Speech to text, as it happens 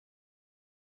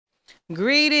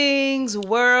Greetings,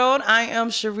 world. I am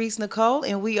Sharice Nicole,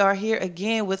 and we are here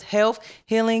again with Health,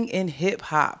 Healing, and Hip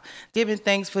Hop. Giving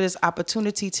thanks for this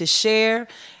opportunity to share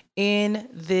in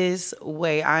this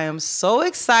way. I am so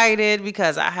excited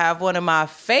because I have one of my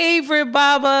favorite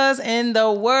Babas in the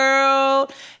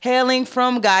world, hailing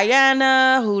from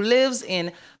Guyana, who lives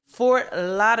in Fort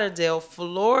Lauderdale,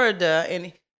 Florida,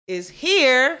 and is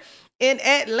here in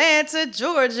Atlanta,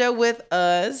 Georgia with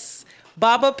us.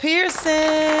 Baba Pearson.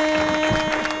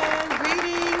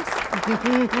 Greetings.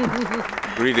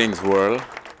 Greetings, world.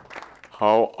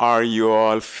 How are you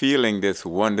all feeling this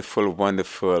wonderful,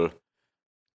 wonderful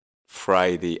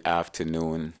Friday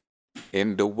afternoon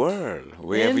in the world?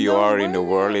 Wherever In you the are in the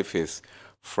world, world. if it's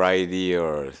Friday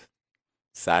or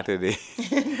Saturday,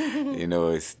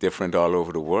 it's different all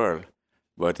over the world.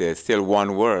 But there's still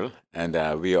one world, and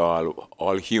we are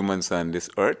all humans on this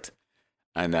earth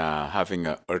and having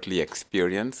an earthly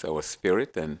experience, our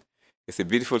spirit. And it's a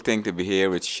beautiful thing to be here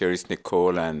with Cherise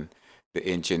Nicole and the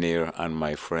engineer and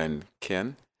my friend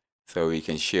Ken, so we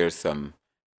can share some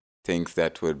things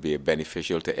that would be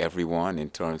beneficial to everyone in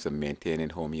terms of maintaining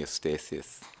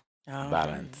homeostasis, All right.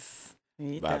 balance.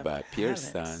 Need that Baba balance.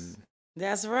 Pearson.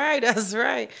 That's right. That's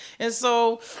right. And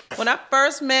so when I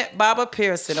first met Baba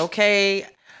Pearson, okay,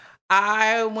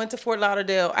 I went to Fort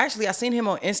Lauderdale. Actually, I seen him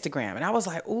on Instagram, and I was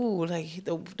like, "Ooh, like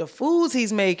the foods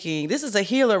he's making. This is a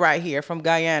healer right here from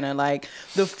Guyana. Like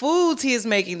the foods he is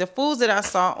making, the foods that I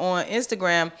saw on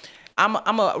Instagram. I'm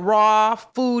a raw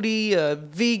foodie, a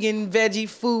vegan veggie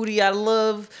foodie. I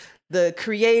love the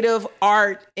creative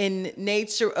art and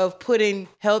nature of putting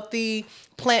healthy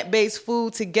plant-based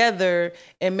food together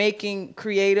and making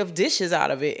creative dishes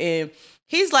out of it. And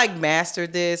he's like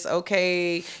mastered this.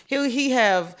 Okay, he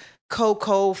have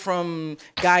cocoa from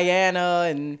Guyana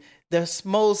and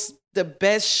the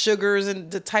best sugars and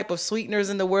the type of sweeteners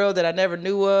in the world that I never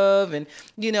knew of, and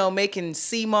making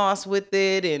sea moss with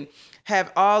it, and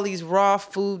have all these raw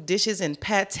food dishes and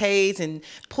pates, and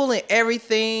pulling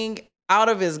everything out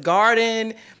of his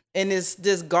garden. And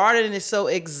this garden is so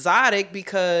exotic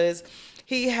because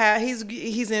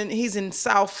he's in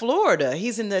South Florida.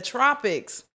 He's in the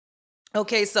tropics.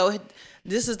 Okay, so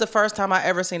this is the first time I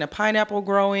ever seen a pineapple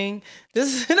growing.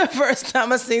 This is the first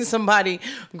time I seen somebody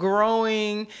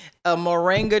growing a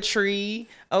moringa tree.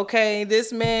 Okay,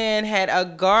 this man had a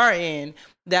garden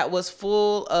that was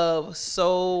full of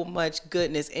so much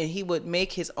goodness, and he would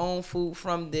make his own food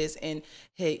from this. And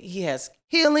he has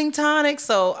healing tonics.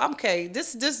 So okay,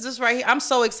 this right here. I'm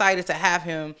so excited to have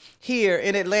him here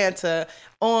in Atlanta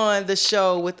on the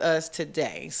show with us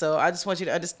today. So I just want you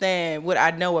to understand what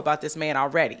I know about this man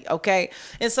already. Okay,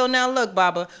 and so now look,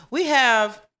 Baba, we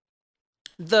have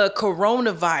the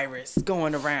coronavirus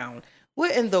going around.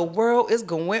 What in the world is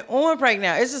going on right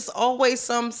now? It's just always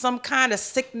some kind of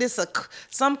sickness,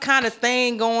 some kind of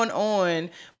thing going on,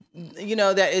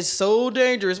 that is so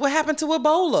dangerous. What happened to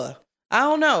Ebola? I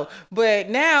don't know. But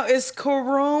now it's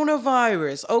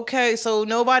coronavirus. Okay, so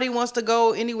nobody wants to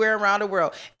go anywhere around the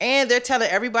world. And they're telling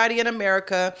everybody in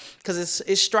America, because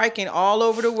it's striking all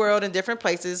over the world in different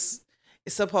places,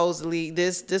 supposedly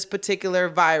this particular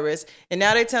virus. And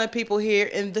now they're telling people here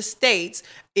in the States,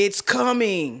 it's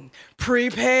coming.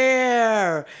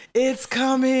 Prepare. It's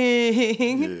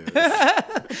coming.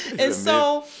 Yes. And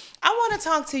so I want to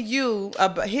talk to you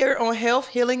about here on Health,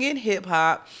 Healing, and Hip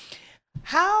Hop.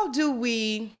 How do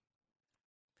we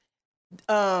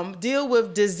deal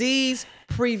with disease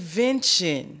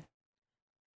prevention?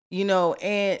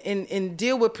 And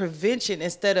deal with prevention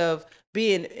instead of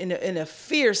being in a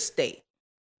fear state.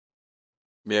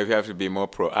 Yeah, we have to be more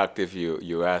proactive.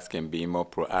 You asking be more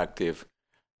proactive,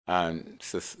 and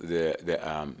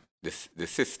the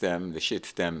system, the shit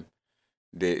stem,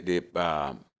 they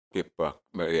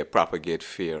propagate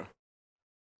fear.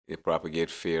 They propagate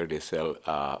fear. They sell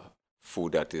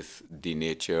food that is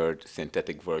denatured,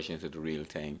 synthetic versions of the real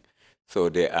thing. So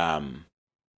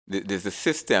there's a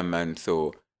system, and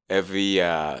so every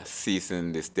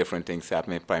season there's different things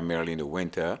happening. Primarily in the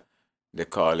winter, they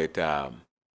call it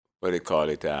what they call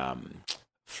it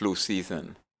flu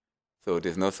season. So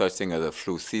there's no such thing as a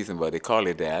flu season, but they call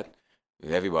it that.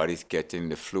 Everybody's getting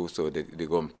the flu, so they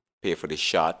go and pay for the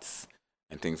shots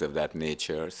and things of that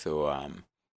nature. So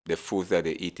the foods that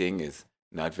they're eating is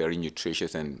not very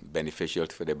nutritious and beneficial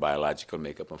for their biological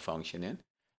makeup and functioning.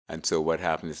 And so what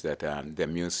happens is that the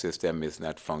immune system is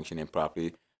not functioning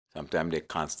properly. Sometimes they're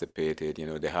constipated.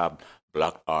 They have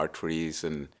blocked arteries,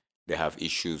 and they have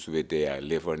issues with their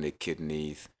liver and their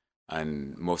kidneys.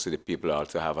 And most of the people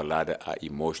also have a lot of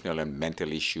emotional and mental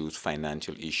issues,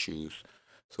 financial issues.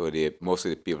 So most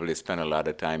of the people, they spend a lot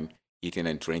of time eating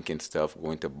and drinking stuff,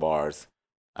 going to bars,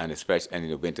 and especially and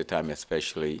in the wintertime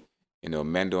especially.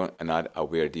 Men don't are not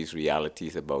aware of these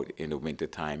realities about in the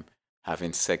wintertime.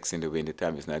 Having sex in the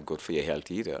wintertime is not good for your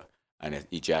health either. And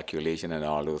ejaculation and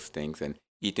all those things. And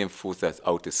eating foods that's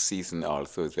out of season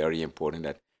also is very important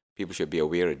that people should be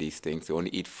aware of these things. They only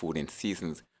eat food in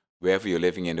seasons. Wherever you're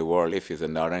living in the world, if it's the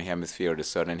northern hemisphere or the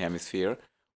southern hemisphere,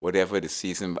 whatever the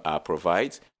season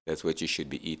provides, that's what you should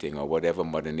be eating. Or whatever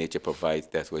Mother Nature provides,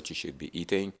 that's what you should be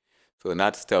eating. So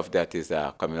not stuff that is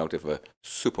coming out of a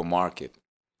supermarket.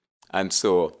 And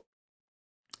so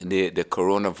the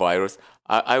coronavirus,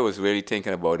 I was really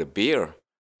thinking about a beer.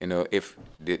 If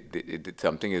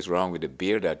something is wrong with the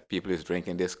beer that people is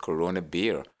drinking this Corona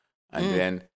beer,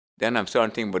 and then I'm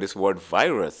starting thinking about this word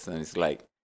virus, and it's like,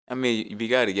 I mean, we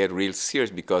got to get real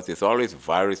serious because there's always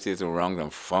viruses around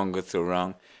and fungus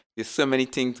around. There's so many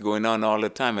things going on all the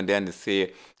time, and then they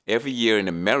say every year in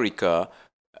America,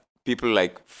 people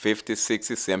like 50,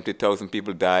 60, 70,000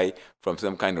 people die from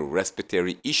some kind of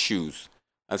respiratory issues.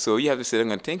 And so you have to sit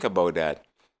down and think about that.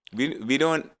 We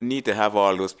don't need to have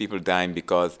all those people dying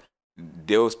because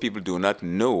those people do not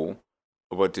know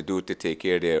what to do to take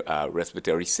care of their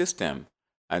respiratory system.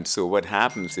 And so what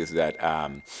happens is that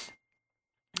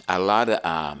a lot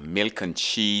of milk and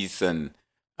cheese and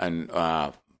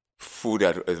food,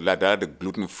 a lot of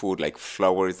gluten food like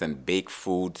flours and baked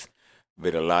foods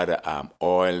with a lot of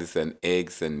oils and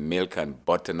eggs and milk and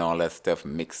butter and all that stuff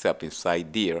mixed up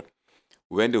inside there.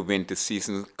 When the winter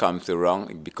season comes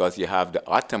around, because you have the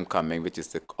autumn coming, which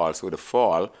is also the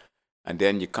fall, and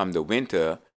then you come the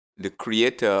winter, the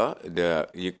Creator,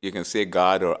 you can say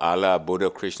God or Allah, Buddha,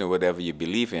 Krishna, whatever you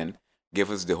believe in, give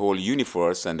us the whole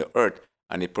universe and the earth,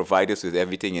 and it provides us with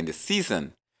everything in the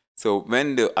season. So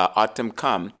when the autumn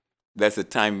comes, that's the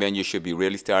time when you should be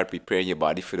really start preparing your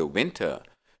body for the winter.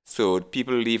 So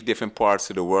people leave different parts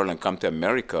of the world and come to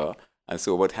America, and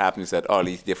so what happens is that all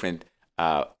these different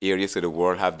areas of the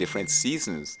world have different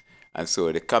seasons, and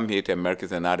so they come here to America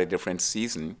is another different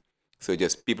season. So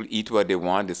just people eat what they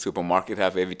want. The supermarket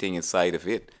have everything inside of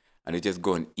it, and they just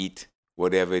go and eat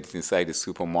whatever is inside the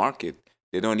supermarket.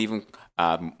 They don't even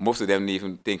most of them don't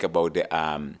even think about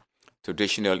the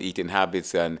traditional eating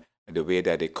habits and the way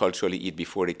that they culturally eat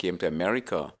before they came to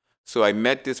America. So I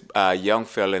met this young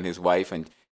fella and his wife and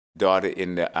daughter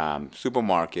in the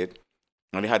supermarket,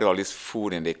 and they had all this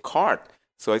food in their cart.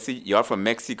 So I said, "You're from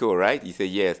Mexico, right?" He said,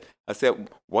 "Yes." I said,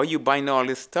 "Why are you buying all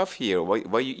this stuff here? Why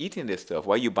are you eating this stuff?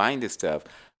 Why are you buying this stuff?"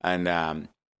 And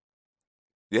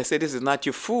they said, "This is not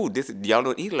your food. Y'all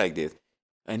don't eat like this."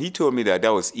 And he told me that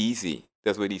was easy.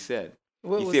 That's what he said.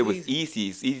 He said it was easy.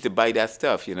 It's easy to buy that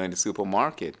stuff, in the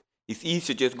supermarket. It's easy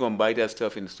to just go and buy that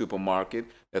stuff in the supermarket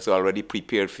that's already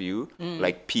prepared for you,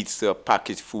 like pizza,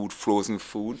 packaged food, frozen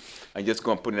food, and just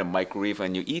go and put it in a microwave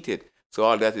and you eat it. So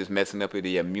all that is messing up with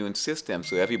the immune system.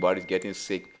 So everybody's getting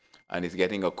sick and is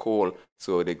getting a cold.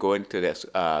 So they go into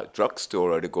the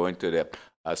drugstore or they go into the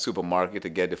supermarket to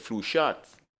get the flu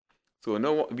shots. So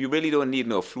no, we really don't need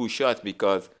no flu shots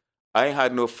because I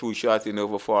had no flu shots in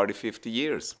over 40, 50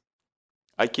 years.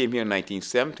 I came here in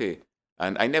 1970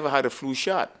 and I never had a flu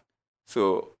shot.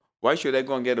 So why should I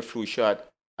go and get a flu shot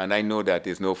and I know that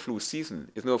there's no flu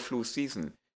season? There's no flu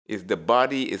season. It's the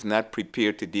body is not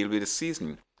prepared to deal with the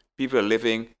season. People are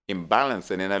living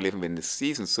imbalanced and they're not living in the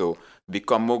season, so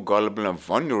become more gullible and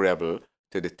vulnerable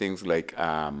to the things like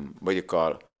what you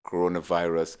call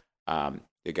coronavirus.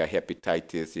 They got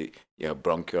hepatitis,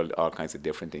 bronchial, all kinds of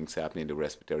different things happening in the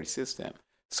respiratory system.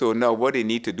 So now what they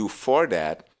need to do for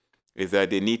that is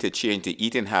that they need to change the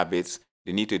eating habits.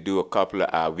 They need to do a couple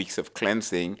of weeks of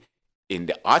cleansing in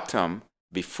the autumn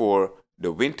before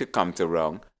the winter comes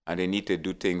around, and they need to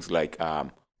do things like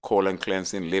colon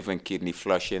cleansing, liver and kidney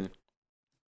flushing.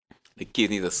 The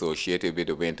kidneys associated with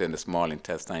the winter and the small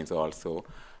intestines also.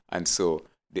 And so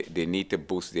they need to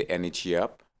boost the energy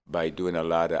up by doing a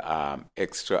lot of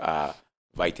extra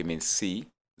vitamin C,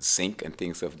 zinc, and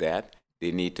things of that.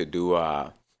 They need to do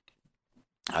a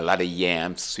lot of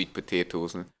yams, sweet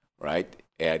potatoes, right?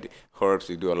 Add herbs.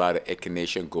 They do a lot of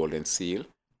echinacea, golden seal,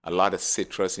 a lot of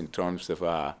citrus in terms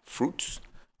of fruits.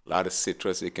 A lot of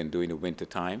citrus they can do in the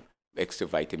wintertime, extra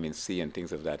vitamin C and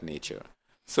things of that nature.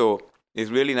 So it's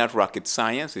really not rocket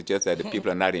science. It's just that the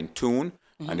people are not in tune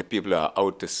and the people are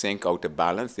out of sync, out of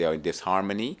balance. They are in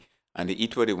disharmony and they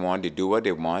eat what they want, they do what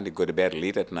they want, they go to bed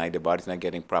late at night, the body's not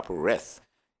getting proper rest,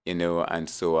 and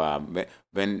so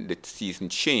when the season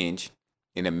change,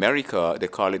 in America, they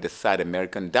call it the South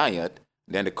American diet,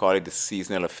 then they call it the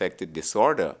seasonal affective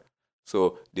disorder.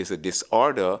 So there's a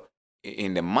disorder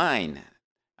in the mind.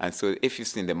 And so if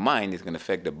it's in the mind, it's going to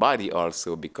affect the body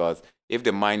also, because if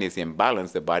the mind is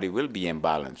imbalanced, the body will be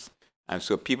imbalanced. And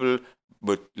so people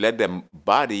but let the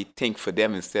body think for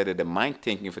them instead of the mind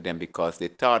thinking for them, because the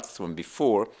thoughts from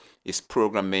before is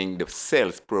programming the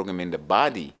cells, programming the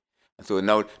body. And so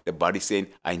now the body's saying,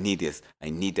 I need this,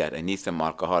 I need that, I need some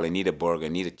alcohol, I need a burger, I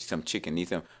need some chicken, I need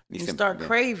some. You start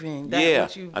craving that yeah,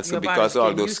 what you, and so your because body's all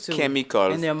getting those used to,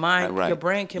 chemicals and their mind, right, your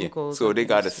brain yeah. chemicals. So they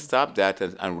got to used to. stop that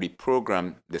and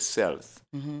reprogram the cells.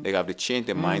 They have to change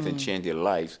their minds and change their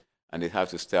lives, and they have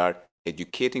to start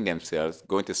educating themselves,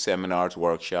 going to seminars,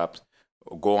 workshops,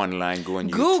 go online, go on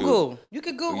YouTube. Google. You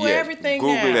can Google everything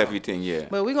Google now. everything, yeah.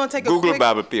 But we're going to take Google a quick...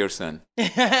 Baba Pearson.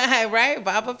 Right?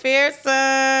 Baba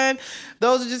Pearson.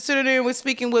 Those are just tuning in. We're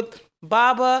speaking with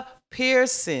Baba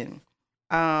Pearson,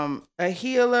 a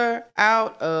healer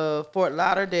out of Fort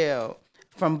Lauderdale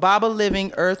from Baba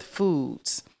Living Earth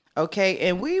Foods. Okay?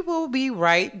 And we will be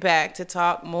right back to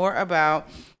talk more about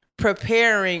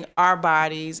preparing our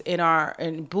bodies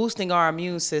and boosting our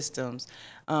immune systems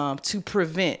to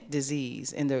prevent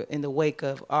disease in the wake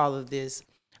of all of this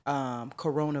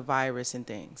coronavirus and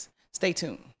things. Stay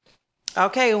tuned.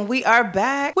 Okay, and we are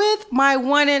back with my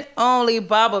one and only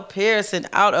Baba Pearson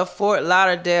out of Fort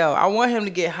Lauderdale. I want him to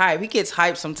get hype. He gets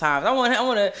hype sometimes. I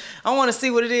want to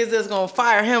see what it is that's gonna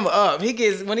fire him up.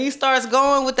 When he starts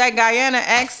going with that Guyana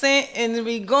accent and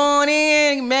be going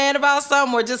in mad about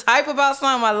something or just hype about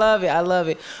something. I love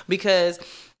it because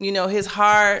his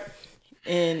heart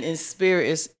and spirit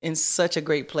is in such a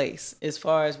great place as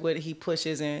far as what he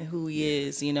pushes and who he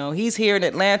is. He's here in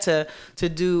Atlanta to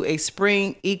do a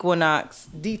spring equinox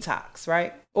detox,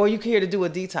 right? Or you here to do a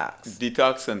detox.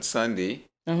 Detox on Sunday.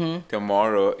 Mm-hmm.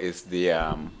 Tomorrow is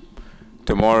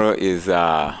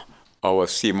our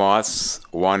CMOS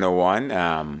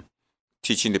 101,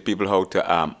 teaching the people how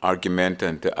to argument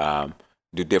and to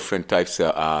do different types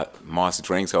of moss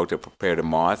drinks, how to prepare the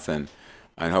moss and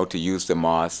how to use the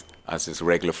moss as its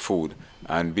regular food.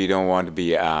 And we don't want to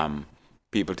be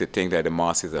people to think that the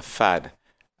moss is a fad.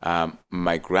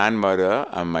 My grandmother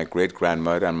and my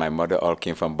great-grandmother and my mother all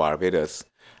came from Barbados,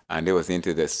 and they was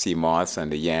into the sea moss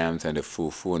and the yams and the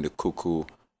fufu and the cuckoo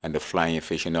and the flying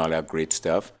fish and all that great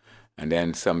stuff. And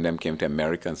then some of them came to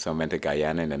America and some went to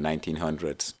Guyana in the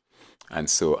 1900s. And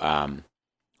so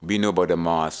we know about the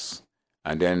moss.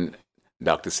 And then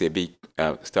Dr. Sebi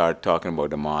started talking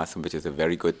about the moss, which is a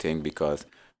very good thing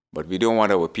but we don't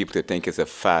want our people to think it's a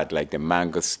fad like the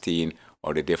mangosteen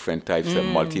or the different types of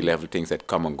multi-level things that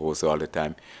come and goes all the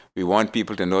time. We want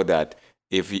people to know that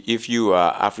if you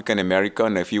are African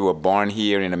American, if you were born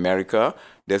here in America,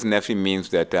 doesn't necessarily mean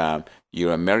that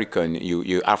you're American.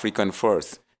 You're African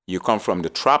first. You come from the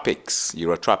tropics.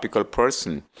 You're a tropical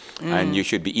person, and you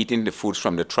should be eating the foods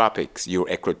from the tropics. You're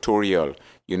equatorial.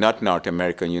 You're not North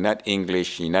American. You're not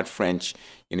English. You're not French.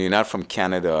 You're not from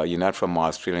Canada. You're not from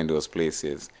Australia and those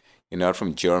places. You're not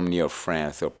from Germany or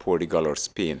France or Portugal or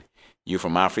Spain. You're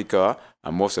from Africa,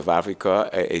 and most of Africa,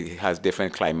 it has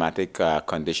different climatic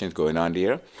conditions going on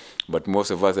there. But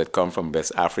most of us that come from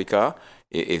West Africa,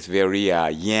 it's very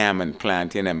yam and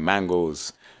plantain and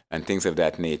mangoes and things of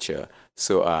that nature.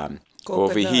 So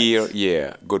over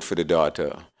here, good for the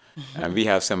daughter. And we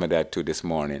have some of that too this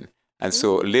morning. And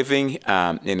so living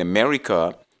in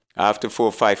America, after 400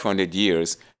 or 500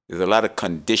 years, there's a lot of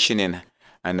conditioning.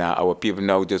 And our people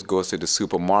now just goes to the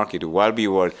supermarket. While we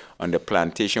were on the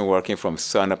plantation working from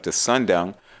sun up to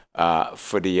sundown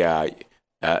for the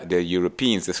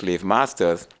Europeans, the slave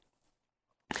masters,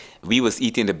 we was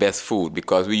eating the best food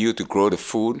because we used to grow the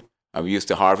food and we used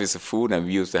to harvest the food and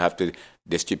we used to have to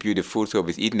distribute the food. So we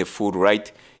was eating the food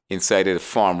right inside of the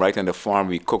farm, right on the farm.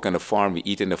 We cook on the farm, we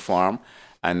eat in the farm.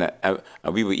 And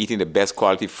we were eating the best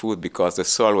quality food because the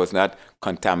soil was not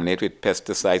contaminated with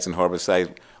pesticides and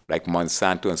herbicides like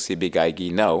Monsanto and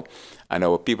CBGIG now. And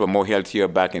our people were more healthier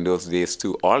back in those days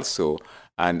too also.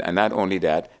 And not only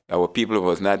that, our people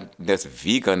was not just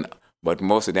vegan, but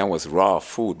most of them was raw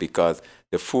food because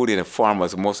the food in the farm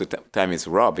was most of the time is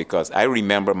raw. Because I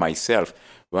remember myself,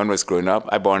 when I was growing up,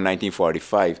 I born in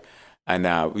 1945,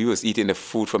 and we was eating the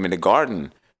food from in the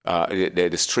garden.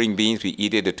 The string beans, we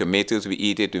eat it. The tomatoes, we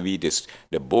eat it. We eat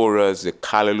the boras, the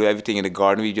callaloo, everything in the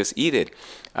garden, we just eat it.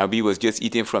 And we was just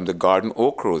eating from the garden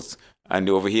okras. And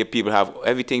over here, people have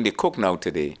everything they cook now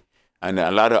today. And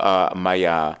a lot of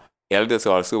my elders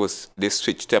also, they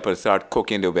switched up and started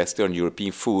cooking the Western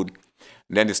European food.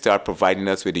 And then they start providing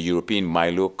us with the European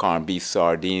Milo, corned beef,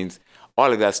 sardines,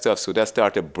 all of that stuff. So that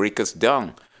started to break us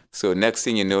down. So next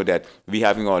thing you know that we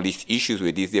having all these issues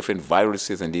with these different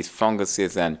viruses and these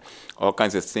funguses and all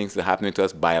kinds of things that are happening to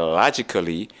us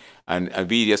biologically, and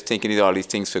we just taking all these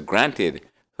things for granted.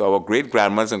 So our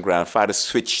great-grandmothers and grandfathers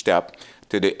switched up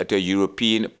to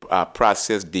European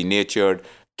processed, denatured,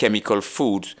 chemical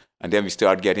foods, And then we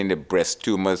start getting the breast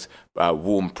tumors,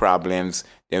 womb problems.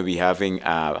 Then we having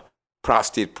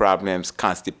prostate problems,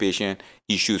 constipation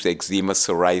issues, eczema,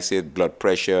 psoriasis, blood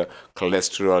pressure,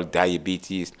 cholesterol,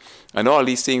 diabetes. And all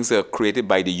these things are created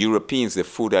by the Europeans, the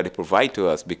food that they provide to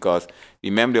us, because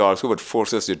remember, they also would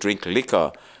force us to drink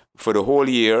liquor. For the whole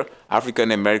year,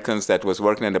 African Americans that was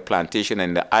working on the plantation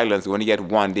and the islands only get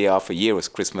 1 day off a year, was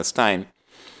Christmas time.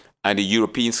 And the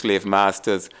European slave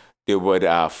masters, they would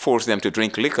force them to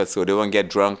drink liquor so they won't get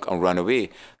drunk and run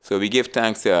away. So we give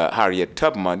thanks to Harriet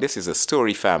Tubman. This is a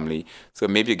story family. So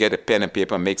maybe you get a pen and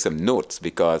paper and make some notes,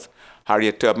 because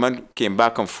Harriet Tubman came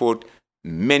back and forth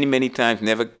many, many times,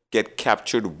 never get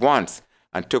captured once,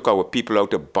 and took our people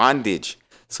out of bondage.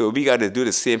 So we got to do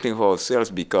the same thing for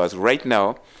ourselves, because right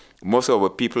now, most of our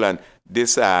people and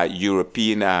this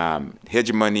European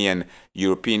hegemony and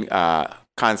European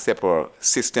concept or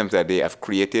systems that they have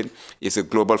created is a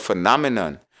global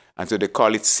phenomenon. And so they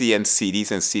call it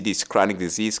CNCDs, and CD is chronic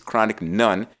disease, chronic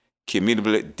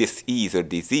non-communicable disease or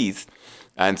disease.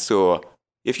 And so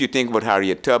if you think about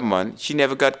Harriet Tubman, she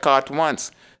never got caught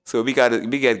once. So we got to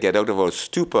get out of our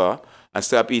stupor and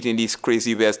stop eating these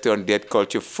crazy Western dead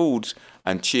culture foods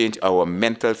and change our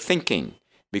mental thinking.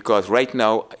 Because right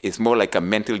now, it's more like a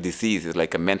mental disease. It's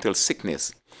like a mental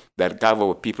sickness that have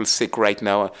our people sick right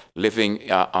now,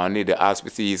 living under the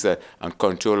auspices and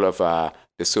control of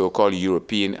the so-called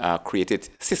European created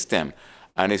system.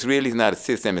 And it's really not a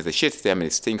system, it's a shit system, and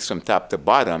it stinks from top to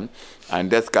bottom,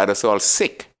 and that's got us all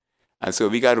sick. And so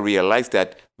we got to realize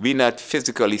that we're not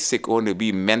physically sick, only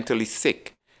we're mentally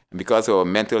sick. And because of our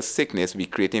mental sickness, we're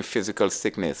creating physical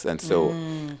sickness. And so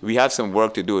we have some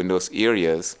work to do in those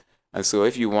areas. And so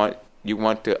if you want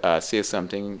to say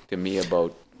something to me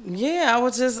about... Yeah,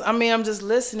 I'm just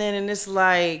listening, and it's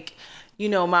like,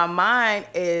 my mind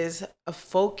is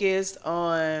focused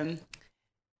on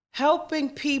helping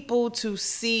people to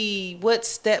see what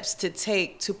steps to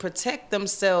take to protect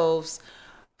themselves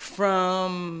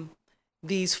from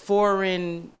these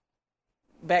foreign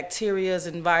bacterias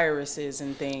and viruses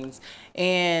and things.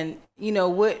 And,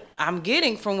 what I'm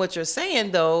getting from what you're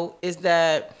saying, though, is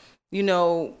that,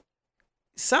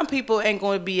 some people ain't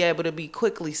going to be able to be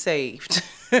quickly saved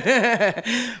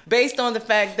based on the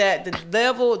fact that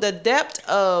the depth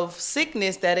of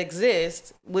sickness that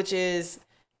exists, which is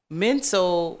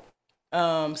mental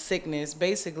sickness,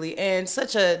 basically, and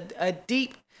such a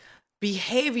deep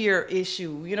behavior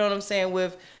issue, you know what I'm saying,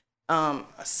 with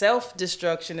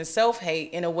self-destruction and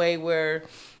self-hate in a way where,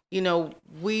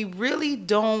 we really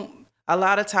don't, a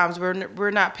lot of times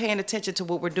we're not paying attention to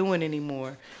what we're doing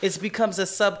anymore. It becomes a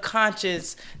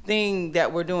subconscious thing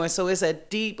that we're doing. So it's a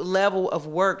deep level of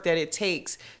work that it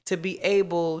takes to be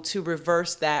able to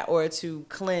reverse that or to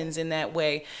cleanse in that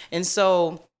way. And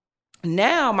so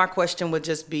now my question would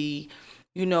just be,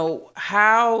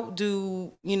 how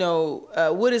do,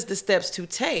 what is the steps to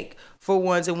take for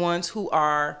ones who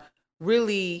are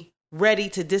really ready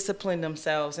to discipline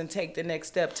themselves and take the next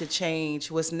step to change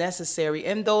what's necessary?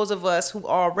 And those of us who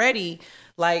already,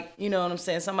 like,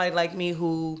 somebody like me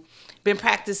who been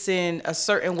practicing a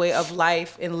certain way of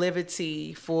life and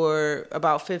liberty for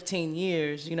about 15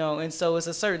 years, and so it's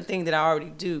a certain thing that I already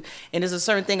do. And there's a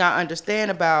certain thing I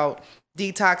understand about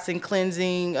detoxing,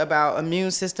 cleansing, about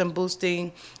immune system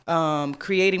boosting,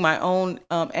 creating my own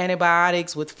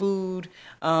antibiotics with food,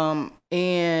 and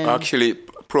actually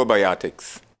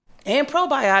probiotics. And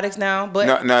probiotics now, but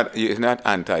it's not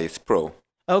anti, it's pro.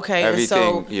 Okay,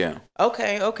 everything, and so, yeah.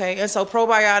 Okay, and so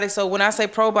probiotics. So when I say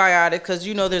probiotic, because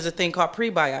there's a thing called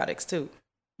prebiotics too.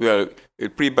 Well,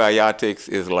 prebiotics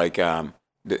is like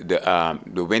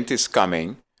the winter's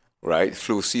coming, right?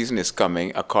 Flu season is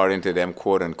coming, according to them,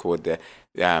 quote unquote.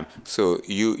 So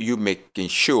you making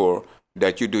sure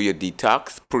that you do your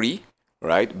detox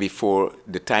right, before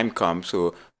the time comes.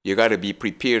 So you got to be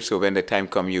prepared. So when the time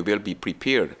comes, you will be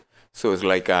prepared. So it's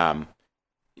like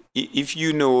if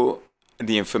you know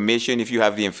the information, if you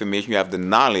have the information, you have the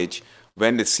knowledge,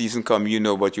 when the season comes, you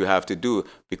know what you have to do.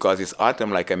 Because it's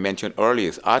autumn, like I mentioned earlier,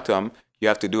 it's autumn, you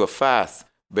have to do a fast.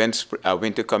 When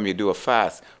winter comes, you do a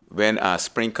fast. When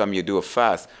spring comes, you do a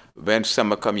fast. When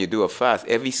summer comes, you do a fast.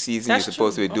 Every season, you're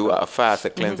supposed to do a fast, a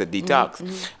cleanse, a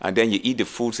detox. And then you eat the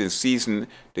foods in season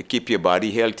to keep your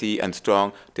body healthy and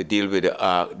strong to deal with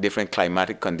different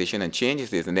climatic condition and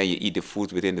changes. And then you eat the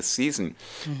foods within the season.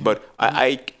 But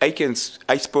I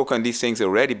spoke on these things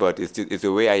already, but it's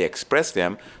the way I express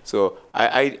them. So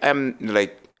I'm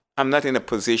not in a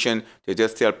position to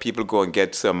just tell people go and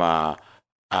get some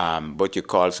what you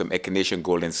call some Echinacea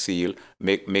Golden Seal,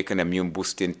 make an immune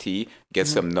boosting tea, get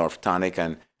some North Tonic,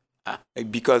 and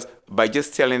because by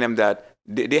just telling them that,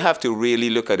 they have to really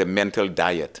look at a mental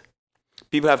diet.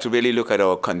 people have to really look at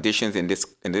our conditions in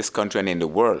this country and in the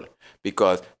world,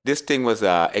 because this thing was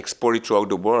exported throughout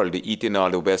the world, the eating all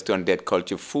the Western dead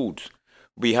culture foods.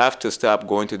 We have to stop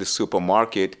going to the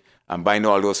supermarket and buying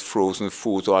all those frozen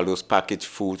foods, all those packaged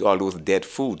foods, all those dead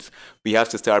foods. We have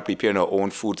to start preparing our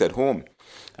own foods at home.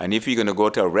 And if you're going to go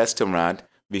to a restaurant,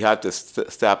 we have to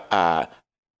stop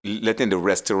letting the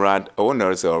restaurant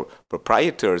owners or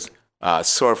proprietors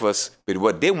serve us with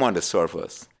what they want to serve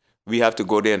us. We have to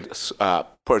go there and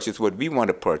purchase what we want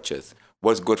to purchase,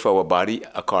 what's good for our body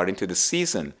according to the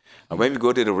season. And when we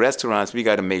go to the restaurants, we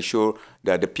got to make sure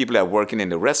that the people that are working in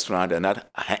the restaurant are not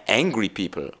angry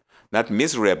people, not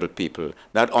miserable people,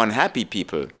 not unhappy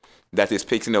people that is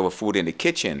fixing our food in the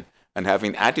kitchen and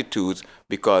having attitudes,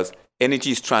 because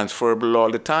energy is transferable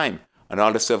all the time and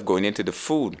all the stuff going into the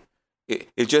food.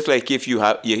 It's just like if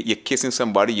you're kissing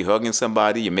somebody, you're hugging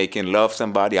somebody, you're making love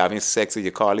somebody, having sex, as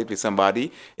you call it, with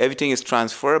somebody. Everything is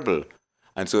transferable.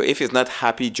 And so if it's not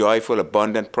happy, joyful,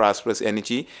 abundant, prosperous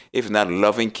energy, if it's not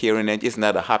loving, caring energy, it's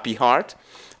not a happy heart,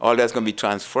 all that's going to be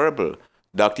transferable.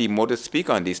 Dr. Emoto speak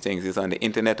on these things. It's on the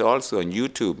internet also, on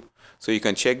YouTube. So you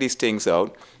can check these things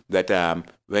out, that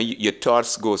when your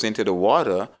thoughts goes into the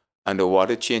water, and the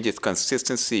water changes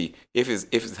consistency. If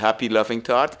it's happy, loving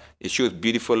thought, it shows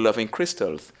beautiful, loving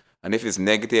crystals. And if it's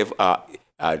negative,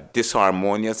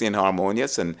 disharmonious,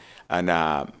 inharmonious,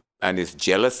 and it's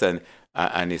jealous and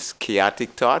it's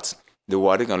chaotic thoughts, the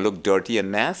water can look dirty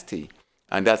and nasty.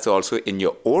 And that's also in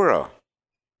your aura.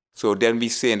 So then we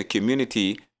say in the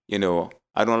community,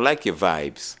 I don't like your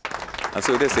vibes. And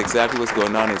so that's exactly what's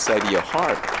going on inside of your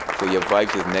heart. So your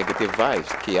vibes is negative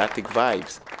vibes, chaotic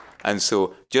vibes. And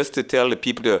so just to tell the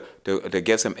people to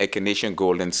get some Echinacea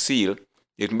Golden Seal,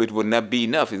 it would not be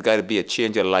enough. It's got to be a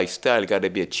change of lifestyle. It got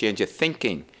to be a change of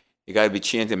thinking. It got to be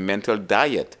change in mental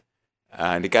diet.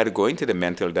 And it got to go into the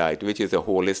mental diet, which is a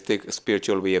holistic,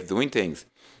 spiritual way of doing things.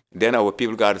 Then our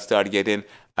people got to start getting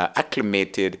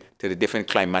acclimated to the different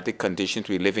climatic conditions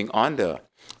we're living under.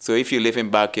 So if you're living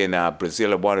back in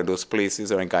Brazil or one of those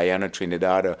places, or in Guyana,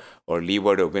 Trinidad, or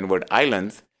Leeward or Windward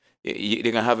Islands, they're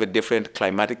going to have a different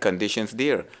climatic conditions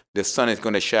there. The sun is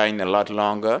going to shine a lot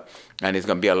longer, and it's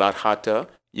going to be a lot hotter.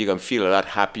 You're going to feel a lot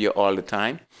happier all the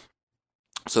time.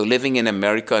 So living in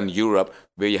America and Europe,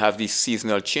 where you have these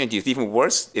seasonal changes, even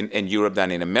worse in Europe than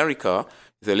in America.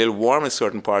 It's a little warm in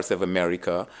certain parts of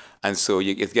America, and so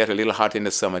it gets a little hot in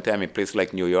the summertime in places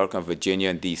like New York and Virginia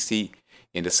and D.C.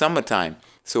 in the summertime.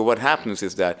 So what happens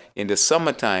is that in the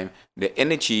summertime, the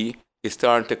energy is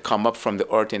starting to come up from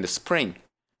the earth in the spring.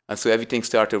 And so everything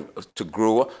started to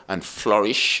grow and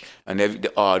flourish, and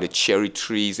the cherry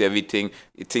trees,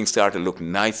 things start to look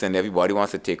nice, and everybody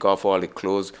wants to take off all the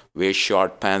clothes, wear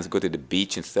short pants, go to the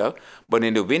beach and stuff. But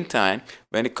in the wintertime,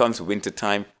 when it comes to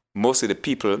wintertime, most of the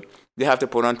people, they have to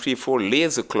put on 3-4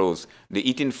 layers of clothes. They're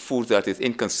eating food that is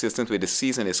inconsistent with the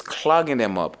season. It's clogging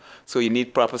them up. So you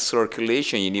need proper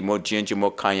circulation. You need more ginger,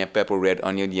 more cayenne pepper, red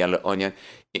onion, yellow onion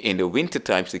in the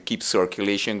wintertime to keep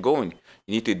circulation going.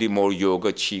 You need to do more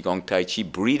yoga, qigong, tai chi,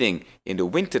 breathing in the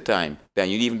wintertime than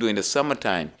you even do in the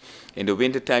summertime. In the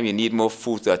wintertime, you need more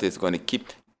food that is going to keep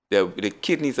the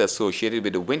kidneys associated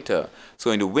with the winter.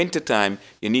 So in the wintertime,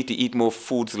 you need to eat more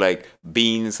foods like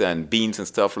beans and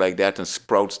stuff like that, and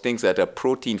sprouts, things that are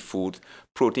protein foods.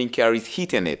 Protein carries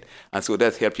heat in it. And so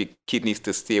that helps your kidneys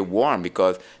to stay warm,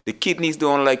 because the kidneys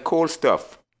don't like cold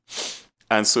stuff.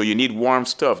 And so you need warm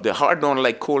stuff. The heart don't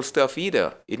like cold stuff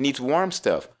either. It needs warm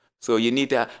stuff. So you need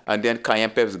that. And then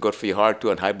cayenne pepper is good for your heart too,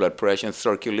 and high blood pressure and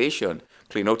circulation.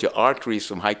 Clean out your arteries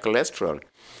from high cholesterol.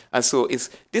 And so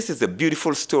this is a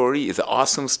beautiful story. It's an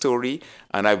awesome story.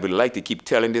 And I would like to keep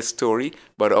telling this story.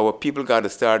 But our people got to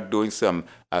start doing some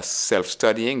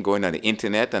self-studying, going on the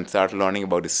internet and start learning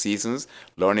about the seasons,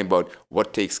 learning about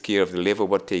what takes care of the liver,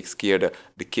 what takes care of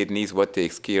the kidneys, what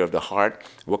takes care of the heart,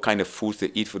 what kind of foods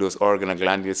to eat for those organ and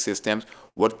glandular systems,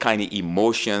 what kind of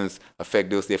emotions affect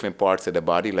those different parts of the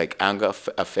body, like anger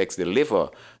affects the liver,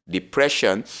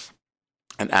 depression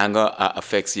and anger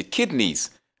affects your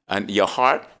kidneys. And your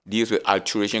heart deals with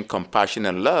alteration, compassion,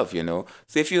 and love,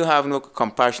 So if you have no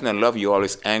compassion and love, you're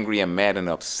always angry and mad and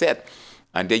upset.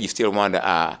 And then you still want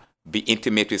to be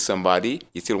intimate with somebody.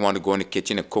 You still want to go in the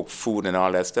kitchen and cook food and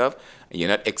all that stuff. And you're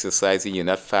not exercising, you're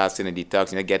not fasting and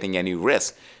detoxing, you're not getting any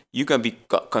rest. You can be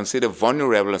considered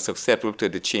vulnerable and susceptible to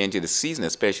the change of the season,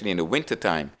 especially in the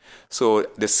wintertime. So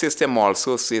the system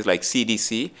also says, like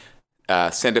CDC,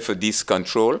 Center for Disease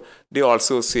Control, they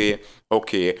also say,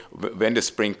 okay, when the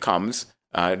spring comes,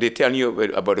 they tell you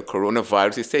about the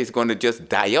coronavirus. They say it's going to just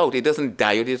die out. It doesn't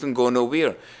die out. It doesn't go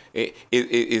nowhere.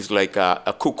 It's like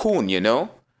a cocoon,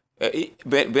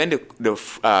 When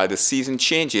the season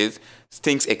changes,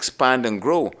 things expand and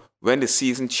grow. When the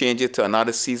season changes to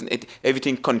another season,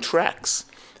 everything contracts.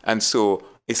 And so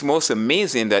it's most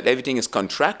amazing that everything is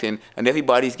contracting and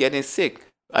everybody's getting sick.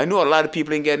 I know a lot of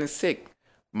people ain't getting sick.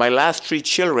 My last 3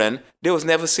 children, they was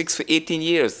never sick for 18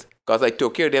 years because I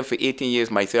took care of them for 18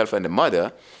 years, myself and the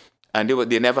mother. And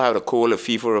they never had a cold, a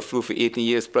fever, or a flu for 18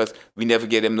 years. Plus, we never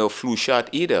gave them no flu shot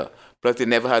either. Plus, they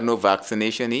never had no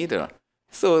vaccination either.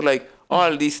 So, like,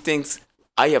 all these things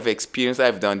I have experienced,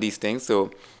 I've done these things.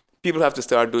 So people have to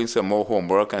start doing some more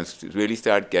homework and really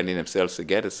start getting themselves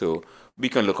together so we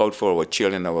can look out for our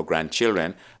children, our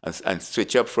grandchildren, and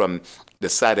switch up from the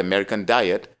sad American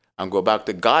diet and go back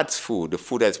to God's food, the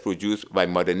food that's produced by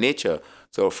Mother Nature.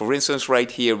 So, for instance, right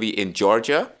here, we in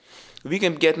Georgia, we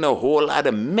can get a whole lot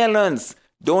of melons.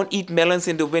 Don't eat melons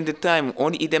in the wintertime.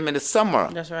 Only eat them in the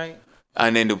summer. That's right.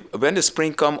 And then when the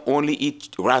spring comes, only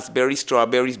eat raspberries,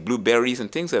 strawberries, blueberries,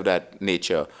 and things of that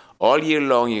nature. All year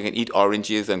long, you can eat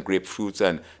oranges and grapefruits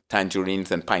and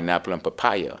tangerines and pineapple and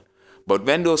papaya. But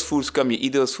when those foods come, you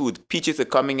eat those foods. Peaches are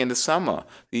coming in the summer.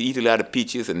 You eat a lot of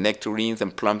peaches and nectarines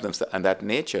and plums and that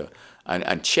nature,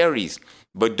 and cherries.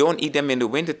 But don't eat them in the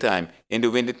wintertime. In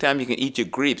the wintertime, you can eat your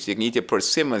grapes, you can eat your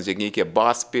persimmons, you can eat your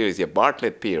Boss pears, your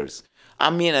Bartlett pears. I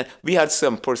mean, we had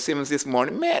some persimmons this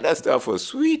morning. Man, that stuff was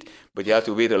sweet. But you have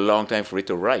to wait a long time for it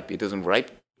to ripe. It doesn't ripe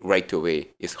right away.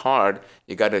 It's hard.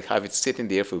 You got to have it sitting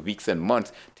there for weeks and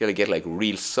months till it get like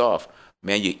real soft.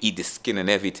 Man, you eat the skin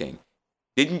and everything.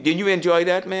 Didn't you enjoy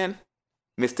that, man?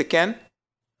 Mr. Ken?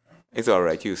 It's all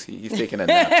right. You see, he's taking a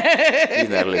nap. He's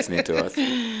not listening to us.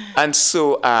 And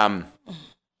so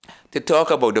to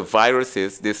talk about the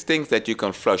viruses, there's things that you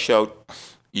can flush out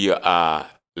your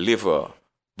liver.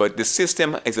 But the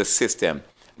system is a system.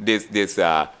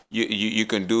 You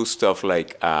can do stuff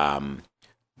like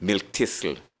milk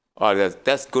thistle.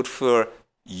 That's good for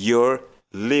your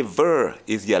liver.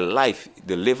 Is your life.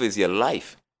 The liver is your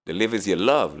life. The liver is your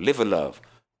love. Liver love.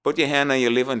 Put your hand on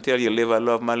your liver and tell your liver, I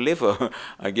love my liver.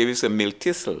 I give you some milk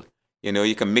thistle. You know,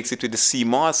 you can mix it with the sea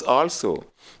moss also.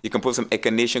 You can put some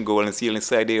echinacea golden seal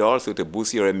inside there also to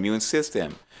boost your immune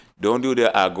system. Don't do the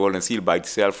golden seal by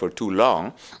itself for too long.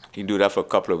 You can do that for a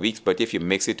couple of weeks. But if you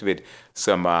mix it with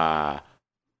some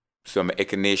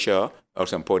echinacea or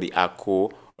some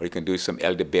podiaco, or you can do some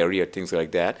elderberry or things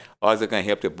like that, also can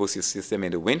help to boost your system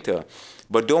in the winter.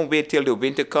 But don't wait till the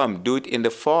winter comes. Do it in the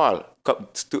fall.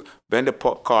 When the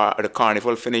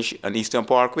carnival finish on Eastern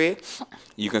Parkway,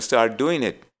 you can start doing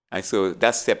it. And so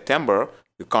that's September.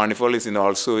 The carnival is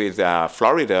also in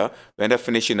Florida. When they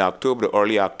finish in October,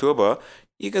 early October,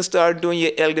 you can start doing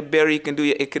your elderberry. You can do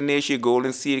your echinacea,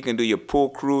 golden seed. You can do your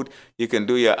poke root. You can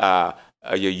do your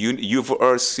uva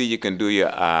earth seed. You can do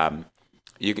your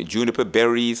juniper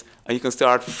berries, and you can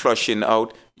start flushing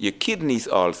out your kidneys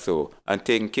also and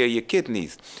taking care of your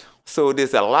kidneys. So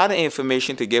there's a lot of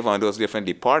information to give on those different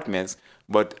departments,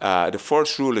 but the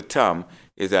first rule of thumb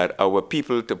is that our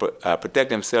people, to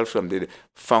protect themselves from the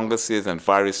funguses and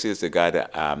viruses, they got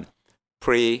to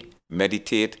pray,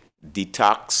 meditate,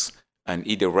 detox, and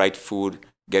eat the right food,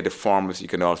 get the formulas. You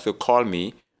can also call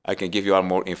me. I can give you all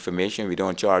more information. We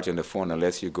don't charge on the phone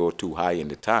unless you go too high in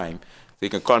the time. So you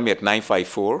can call me at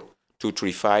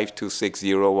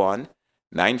 954-235-2601,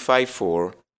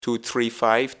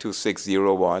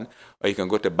 954-235-2601, or you can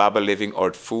go to Baba Living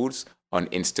Earth Foods on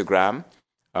Instagram,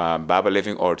 Baba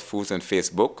Living Earth Foods on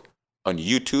Facebook. On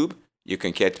YouTube, you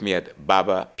can catch me at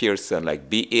Baba Pearson, like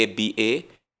BabaPearsun,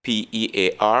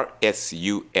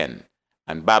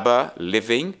 and Baba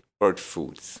Living Earth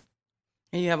Foods.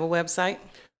 And you have a website?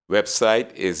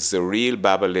 Website is The Real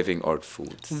Baba Living Earth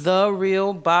Foods.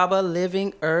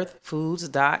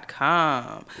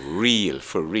 TheRealBabaLivingEarthFoods.com. Real,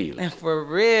 for real. And for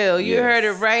real. You Yes. heard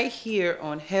it right here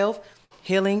on Health,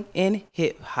 Healing, and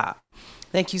Hip Hop.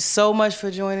 Thank you so much for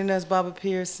joining us, Baba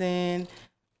Pearson.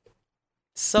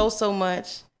 So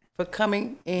much for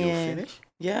coming in. You finished?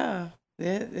 Yeah.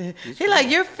 He like,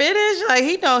 you're finished? Like,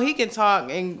 he know he can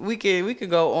talk and we could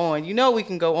go on. You know we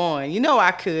can go on. You know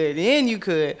I could and you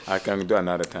could. I can do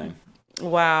another time.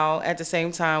 Wow. At the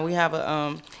same time, we have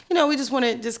a we just want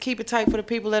to just keep it tight for the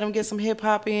people, let them get some hip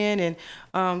hop in,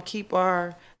 and keep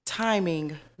our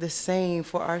timing the same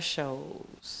for our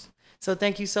shows. So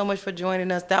thank you so much for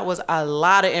joining us. That was a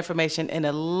lot of information in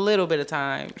a little bit of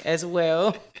time as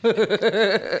well.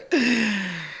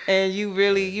 And you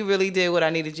really did what I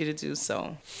needed you to do.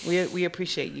 So we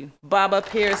appreciate you. Baba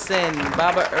Pearson,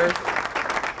 Baba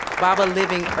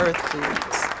Living Earth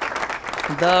Foods.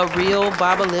 The Real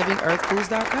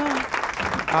BabaLivingEarthFoods.com.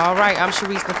 All right, I'm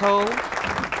Sharice Nicole.